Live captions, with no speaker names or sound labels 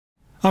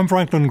I'm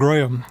Franklin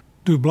Graham.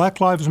 Do Black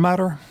Lives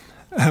Matter?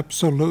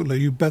 Absolutely,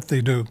 you bet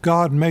they do.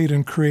 God made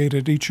and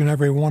created each and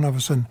every one of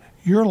us, and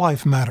your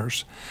life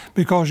matters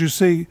because, you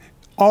see,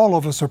 all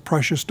of us are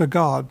precious to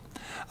God.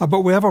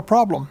 But we have a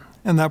problem,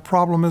 and that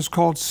problem is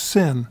called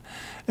sin.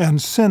 And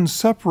sin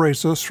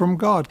separates us from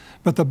God.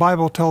 But the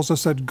Bible tells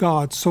us that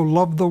God so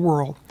loved the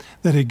world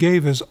that he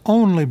gave his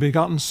only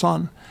begotten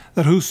Son,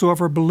 that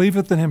whosoever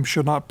believeth in him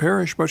should not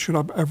perish, but should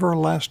have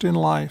everlasting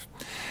life.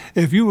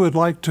 If you would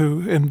like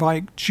to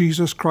invite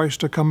Jesus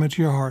Christ to come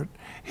into your heart,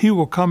 he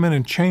will come in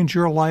and change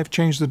your life,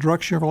 change the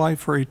direction of your life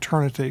for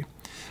eternity.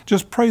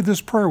 Just pray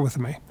this prayer with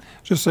me.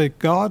 Just say,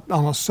 God,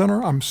 I'm a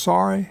sinner. I'm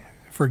sorry.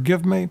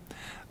 Forgive me.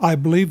 I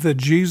believe that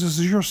Jesus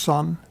is your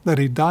Son, that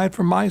he died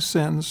for my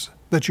sins,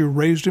 that you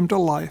raised him to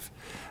life,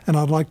 and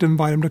I'd like to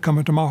invite him to come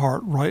into my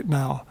heart right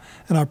now.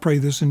 And I pray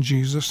this in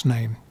Jesus'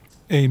 name.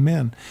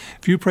 Amen.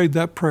 If you prayed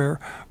that prayer,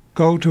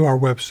 go to our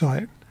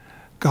website.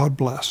 God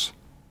bless.